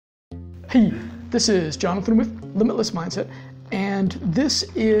Hey, this is Jonathan with Limitless Mindset, and this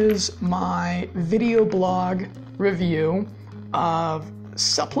is my video blog review of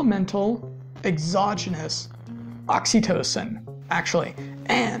supplemental exogenous oxytocin, actually.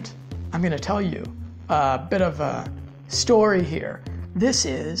 And I'm going to tell you a bit of a story here. This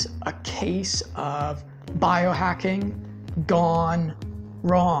is a case of biohacking gone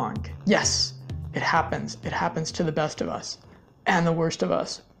wrong. Yes, it happens. It happens to the best of us and the worst of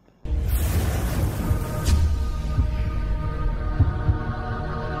us.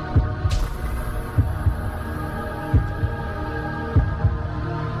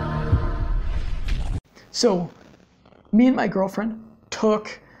 So, me and my girlfriend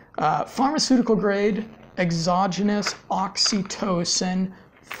took pharmaceutical grade exogenous oxytocin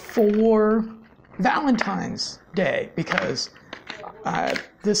for Valentine's Day because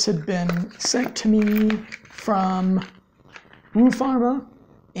this had been sent to me from Wu Pharma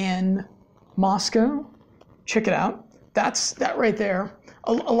in Moscow. Check it out. That's that right there.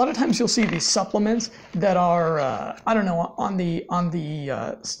 A lot of times you'll see these supplements that are I don't know, on the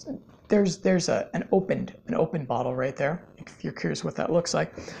there's an open bottle right there, if you're curious what that looks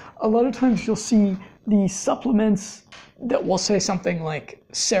like. A lot of times you'll see these supplements that will say something like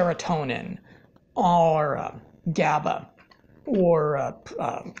serotonin or GABA or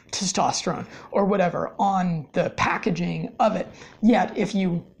testosterone or whatever on the packaging of it. Yet if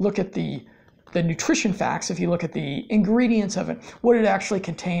you look at the nutrition facts, if you look at the ingredients of it, what it actually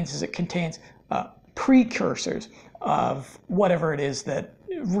contains is it contains precursors of whatever it is that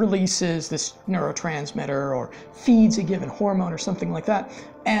releases this neurotransmitter or feeds a given hormone or something like that.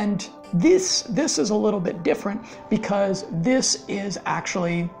 And this is a little bit different because this is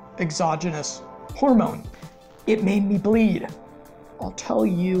actually exogenous hormone. It made me bleed. I'll tell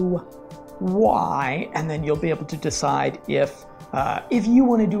you why, and then you'll be able to decide if you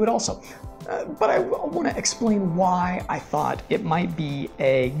want to do it also. But I want to explain why I thought it might be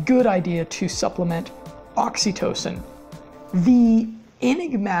a good idea to supplement oxytocin. The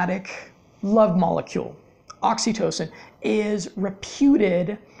enigmatic love molecule, oxytocin, is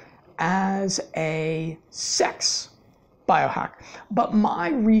reputed as a sex biohack. But my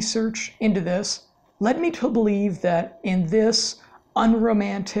research into this led me to believe that in this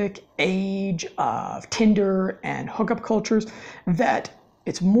unromantic age of Tinder and hookup cultures, that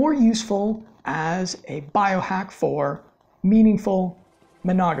it's more useful as a biohack for meaningful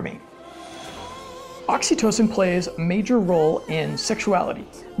monogamy. Oxytocin plays a major role in sexuality.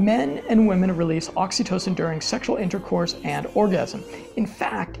 Men and women release oxytocin during sexual intercourse and orgasm. In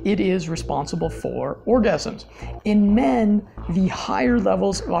fact, it is responsible for orgasms. In men, the higher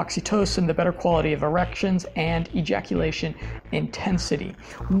levels of oxytocin, the better quality of erections and ejaculation intensity.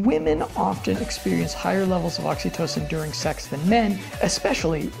 Women often experience higher levels of oxytocin during sex than men,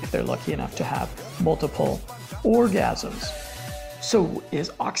 especially if they're lucky enough to have multiple orgasms. So, is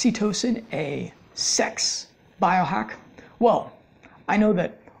oxytocin a sex biohack? Well, I know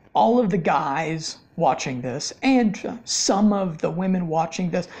that all of the guys watching this and some of the women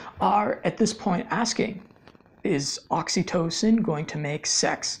watching this are at this point asking, is oxytocin going to make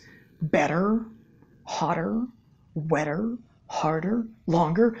sex better, hotter, wetter, harder,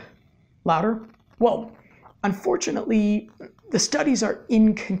 longer, louder? Well, unfortunately, the studies are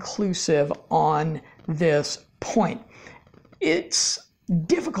inconclusive on this point. It's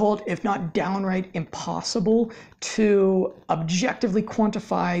difficult, if not downright impossible, to objectively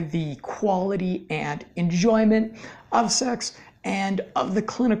quantify the quality and enjoyment of sex and of the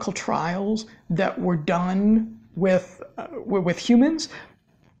clinical trials that were done with humans.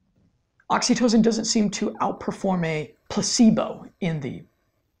 Oxytocin doesn't seem to outperform a placebo in the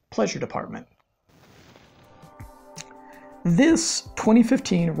pleasure department. This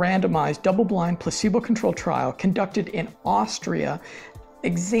 2015 randomized double-blind placebo-controlled trial conducted in Austria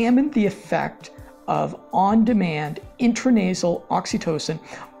examined the effect of on-demand intranasal oxytocin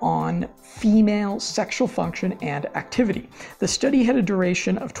on female sexual function and activity. The study had a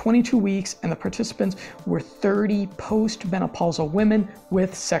duration of 22 weeks and the participants were 30 postmenopausal women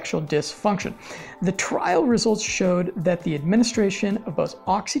with sexual dysfunction. The trial results showed that the administration of both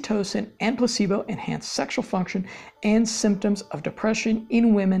oxytocin and placebo enhanced sexual function and symptoms of depression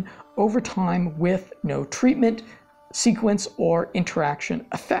in women over time with no treatment, sequence, or interaction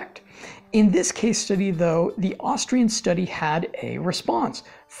effect. In this case study, though, the Austrian study had a response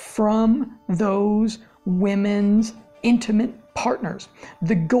from those women's intimate partners.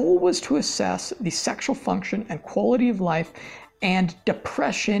 The goal was to assess the sexual function and quality of life and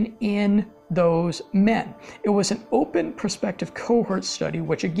depression in those men. It was an open prospective cohort study,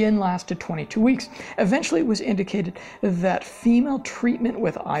 which again lasted 22 weeks. Eventually, it was indicated that female treatment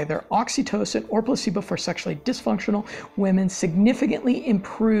with either oxytocin or placebo for sexually dysfunctional women significantly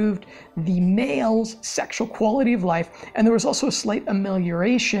improved the male's sexual quality of life, and there was also a slight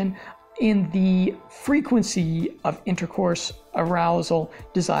amelioration in the frequency of intercourse, arousal,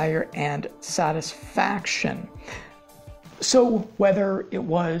 desire, and satisfaction. So whether it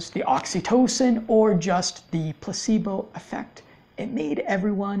was the oxytocin or just the placebo effect, it made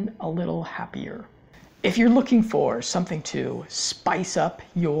everyone a little happier. If you're looking for something to spice up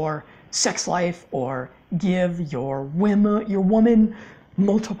your sex life or give your woman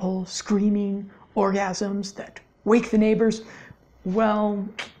multiple screaming orgasms that wake the neighbors, well,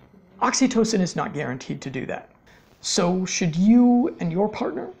 oxytocin is not guaranteed to do that. So should you and your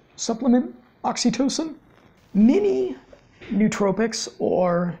partner supplement oxytocin? Many nootropics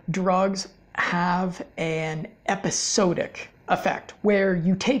or drugs have an episodic effect where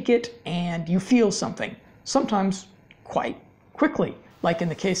you take it and you feel something, sometimes quite quickly. Like in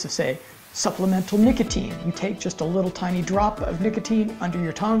the case of, say, supplemental nicotine. You take just a little tiny drop of nicotine under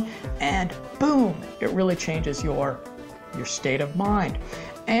your tongue and boom, it really changes your state of mind.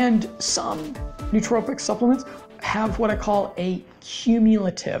 And some nootropic supplements have what I call a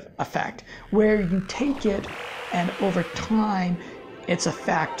cumulative effect, where you take it and over time its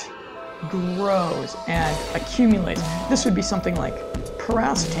effect grows and accumulates. This would be something like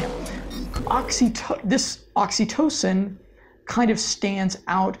paracetam. This oxytocin kind of stands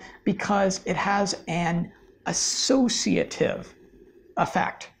out because it has an associative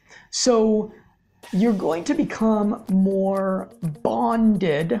effect. So you're going to become more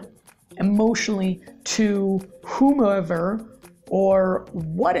bonded emotionally to whomever or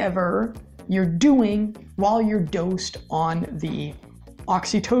whatever you're doing while you're dosed on the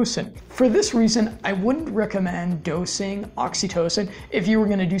oxytocin. For this reason, I wouldn't recommend dosing oxytocin if you were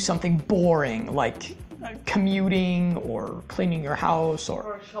going to do something boring like commuting or cleaning your house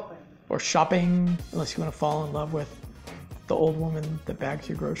or shopping, unless you want to fall in love with the old woman that bags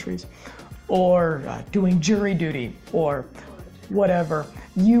your groceries, or doing jury duty or whatever.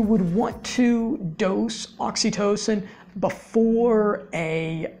 You would want to dose oxytocin before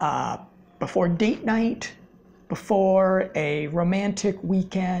date night, before a romantic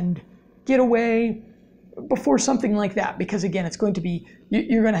weekend getaway, before something like that, because again, it's going to be,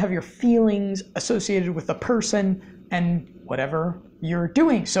 you're going to have your feelings associated with the person and whatever you're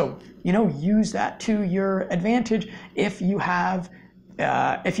doing. So, use that to your advantage if you have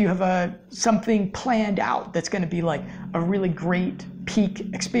something planned out that's going to be like a really great peak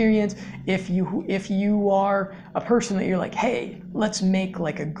experience. If you are a person that you're like, hey, let's make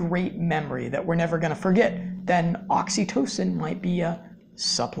like a great memory that we're never going to forget, then oxytocin might be a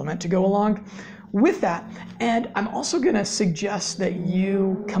supplement to go along with that. And I'm also going to suggest that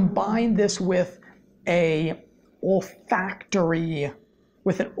you combine this with an olfactory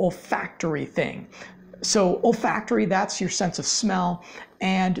thing. So olfactory, that's your sense of smell,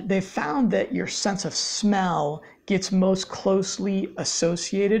 and they've found that your sense of smell gets most closely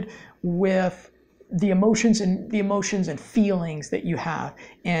associated with the emotions and feelings that you have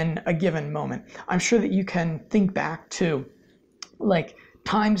in a given moment. I'm sure that you can think back to like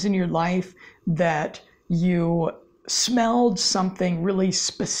times in your life that you smelled something really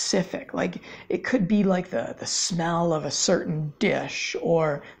specific. Like it could be like the smell of a certain dish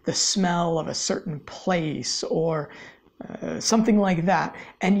or the smell of a certain place or something like that.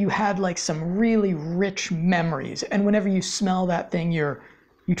 And you had like some really rich memories. And whenever you smell that thing, you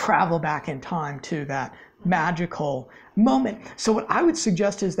travel back in time to that magical moment. So what I would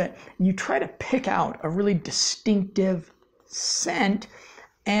suggest is that you try to pick out a really distinctive scent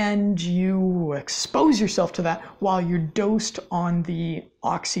and you expose yourself to that while you're dosed on the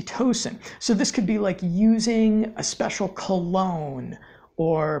oxytocin. So this could be like using a special cologne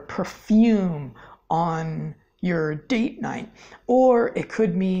or perfume on your date night, or it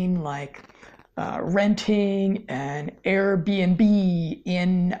could mean like renting an Airbnb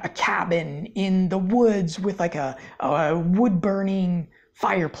in a cabin in the woods with like a wood-burning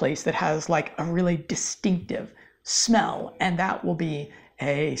fireplace that has like a really distinctive smell, and that will be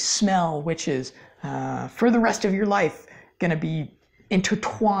a smell which is for the rest of your life going to be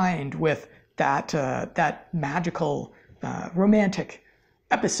intertwined with that magical romantic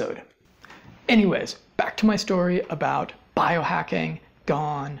episode. Anyways, back to my story about biohacking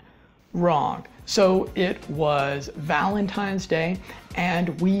gone wrong. So it was Valentine's Day,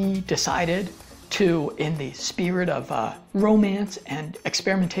 and we decided to, in the spirit of romance and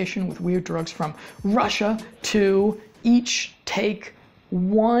experimentation with weird drugs from Russia, to each take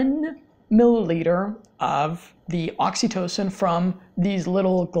one milliliter of the oxytocin from these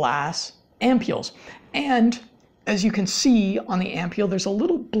little glass ampules. And as you can see on the ampule, there's a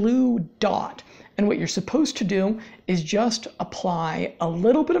little blue dot. And what you're supposed to do is just apply a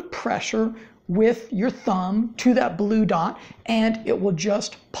little bit of pressure with your thumb to that blue dot, and it will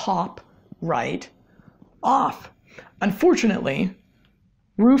just pop right off. Unfortunately,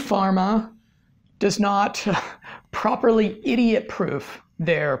 Rue Pharma does not properly idiot-proof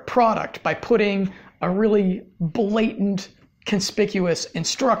their product by putting a really blatant, conspicuous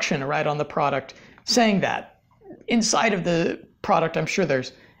instruction right on the product saying that. Inside of the product, I'm sure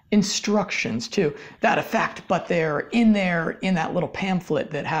there's instructions to that effect, but they're in there in that little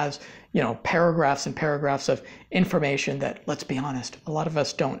pamphlet that has, paragraphs and paragraphs of information that, let's be honest, a lot of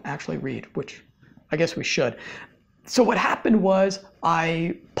us don't actually read, which I guess we should. So what happened was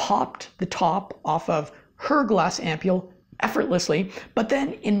I popped the top off of her glass ampule effortlessly, but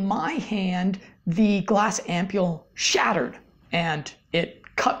then in my hand, the glass ampule shattered and it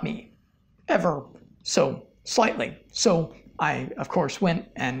cut me ever so slightly. So I, of course, went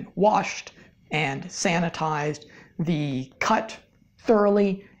and washed and sanitized the cut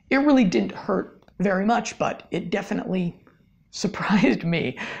thoroughly. It really didn't hurt very much, but it definitely surprised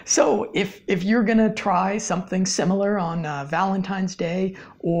me. So if you're gonna try something similar on Valentine's Day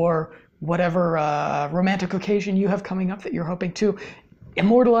or whatever romantic occasion you have coming up that you're hoping to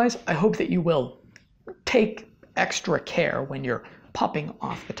immortalize, I hope that you will take extra care when you're popping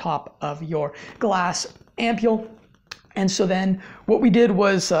off the top of your glass ampule. And so then what we did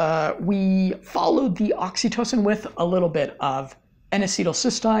was we followed the oxytocin with a little bit of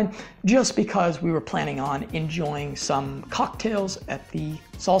N-acetylcysteine, just because we were planning on enjoying some cocktails at the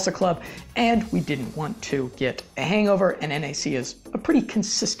salsa club and we didn't want to get a hangover, and NAC is a pretty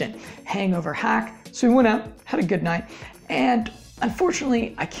consistent hangover hack. So we went out, had a good night, and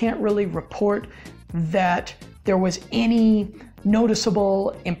unfortunately I can't really report that there was any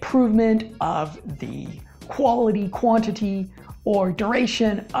noticeable improvement of the quality, quantity, or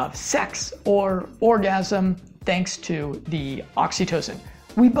duration of sex or orgasm thanks to the oxytocin.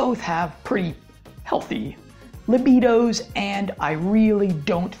 We both have pretty healthy libidos, and I really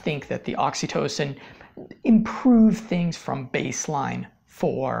don't think that the oxytocin improved things from baseline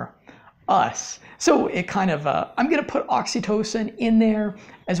for us. So it kind of, I'm gonna put oxytocin in there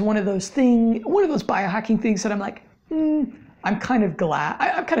as one of those biohacking things that I'm like, I'm kind of glad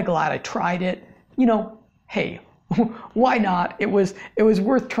I tried it. Hey, why not? It was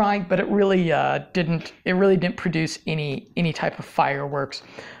worth trying, but it really didn't produce any type of fireworks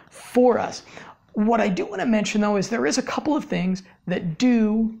for us. What I do want to mention though is there is a couple of things that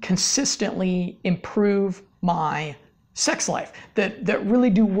do consistently improve my sex life that really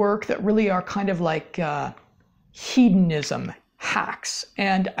do work, that really are kind of like hedonism hacks,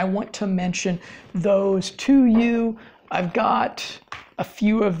 and I want to mention those to you. I've got a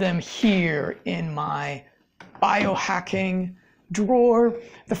few of them here in my biohacking drawer.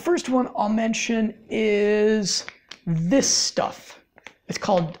 The first one I'll mention is this stuff. It's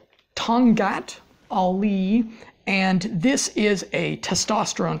called Tongkat Ali, and this is a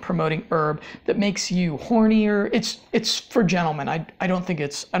testosterone promoting herb that makes you hornier. It's for gentlemen. I don't think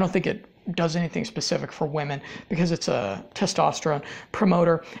it does anything specific for women because it's a testosterone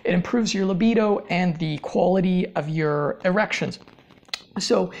promoter. It improves your libido and the quality of your erections.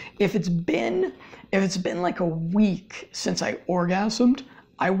 So if it's been like a week since I orgasmed,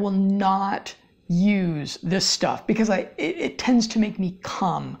 I will not use this stuff because it tends to make me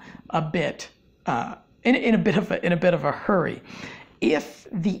come a bit in a bit of a hurry. If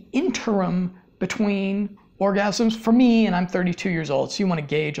the interim between orgasms, for me, and I'm 32 years old, so you want to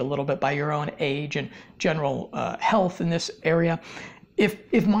gauge a little bit by your own age and general health in this area.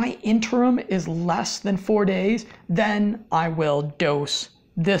 If my interim is less than 4 days, then I will dose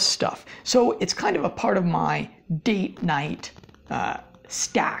this stuff. So it's kind of a part of my date night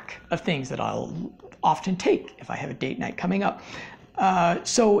stack of things that I'll often take if I have a date night coming up.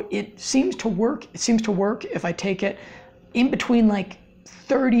 So it seems to work. It seems to work if I take it in between like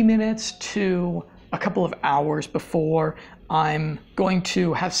 30 minutes to a couple of hours before I'm going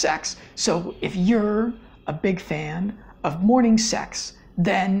to have sex. So if you're a big fan of morning sex,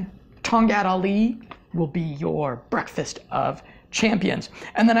 then Tongkat Ali will be your breakfast of champions.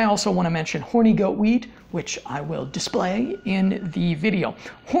 And then I also want to mention horny goat weed, which I will display in the video.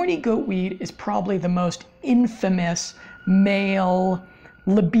 Horny goat weed is probably the most infamous male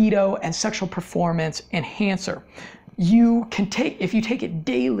libido and sexual performance enhancer. If you take it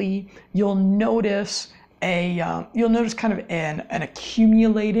daily, you'll notice you'll notice kind of an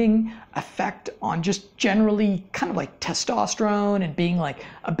accumulating effect on just generally kind of like testosterone and being like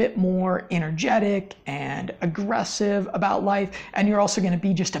a bit more energetic and aggressive about life. And you're also going to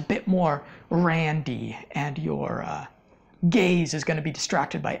be just a bit more randy, and your gaze is going to be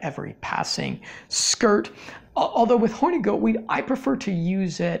distracted by every passing skirt. Although with horny goatweed, I prefer to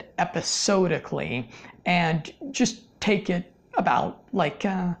use it episodically and just take it about like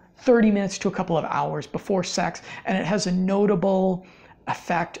 30 minutes to a couple of hours before sex, and it has a notable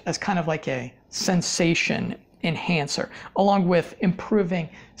effect as kind of like a sensation enhancer, along with improving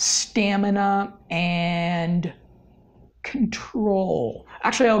stamina and control.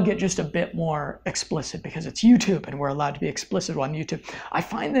 Actually, I'll get just a bit more explicit because it's YouTube and we're allowed to be explicit on YouTube. I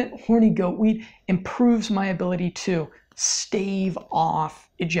find that horny goatweed improves my ability to stave off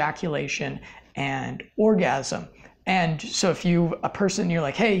ejaculation and orgasm. And so if you, a person, you're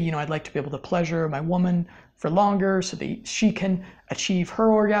like, hey, you know, I'd like to be able to pleasure my woman for longer so that she can achieve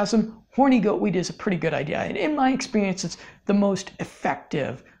her orgasm, horny goatweed is a pretty good idea. And in my experience, it's the most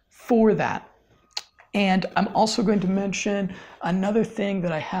effective for that. And I'm also going to mention another thing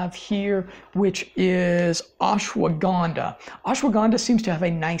that I have here, which is ashwagandha. Ashwagandha seems to have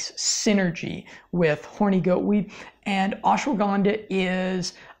a nice synergy with horny goatweed, and ashwagandha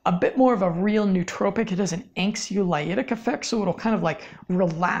is a bit more of a real nootropic. It has an anxiolytic effect, so it'll kind of like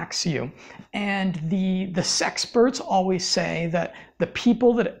relax you. And the sexperts always say that the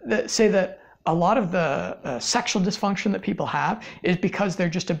people that say that a lot of the sexual dysfunction that people have is because they're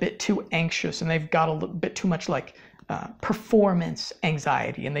just a bit too anxious and they've got a bit too much like performance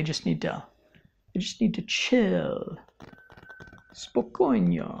anxiety, and they just need to chill,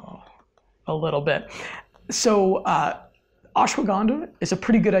 spokojno a little bit. So ashwagandha is a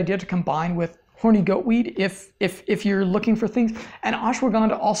pretty good idea to combine with horny goatweed if you're looking for things. And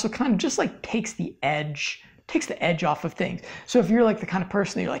ashwagandha also kind of just like takes the edge off of things. So if you're like the kind of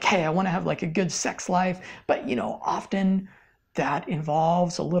person that you're like, hey, I want to have like a good sex life, but you know, often that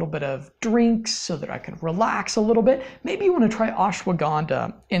involves a little bit of drinks so that I can relax a little bit, maybe you want to try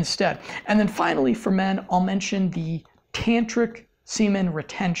ashwagandha instead. And then finally for men, I'll mention the tantric semen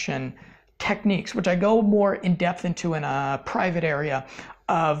retention techniques, which I go more in depth into in a private area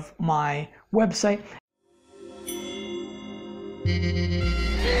of my website.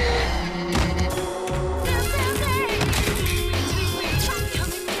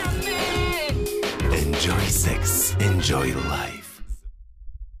 Enjoy sex, enjoy life.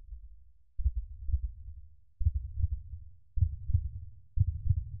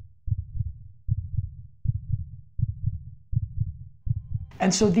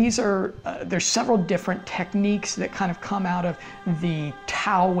 And so these are, there's several different techniques that kind of come out of the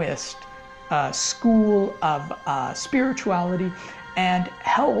Taoist school of spirituality and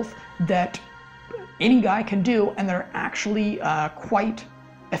health that any guy can do, and they're actually quite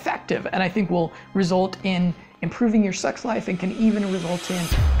effective, and I think will result in improving your sex life and can even result in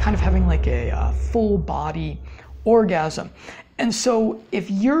kind of having like a full body orgasm. And so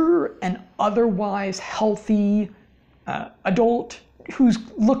if you're an otherwise healthy adult who's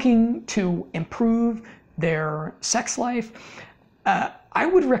looking to improve their sex life, I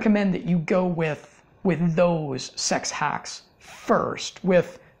would recommend that you go with those sex hacks first.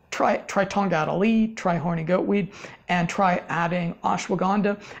 Try Tongkat Ali, try horny goatweed, and try adding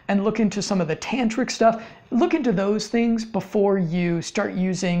ashwagandha, and look into some of the tantric stuff. Look into those things before you start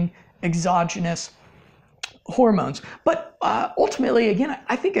using exogenous hormones. But ultimately, again,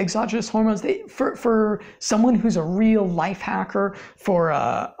 I think exogenous hormones, for someone who's a real life hacker, for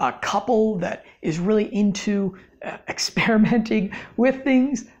a couple that is really into experimenting with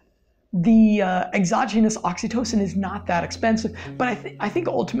things, the exogenous oxytocin is not that expensive, but I think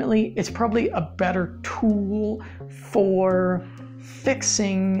ultimately it's probably a better tool for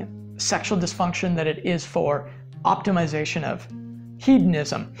fixing sexual dysfunction than it is for optimization of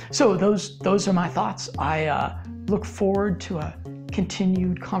hedonism. So those are my thoughts. I look forward to a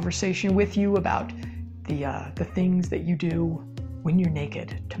continued conversation with you about the things that you do when you're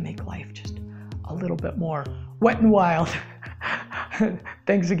naked to make life just a little bit more wet and wild.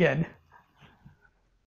 Thanks again.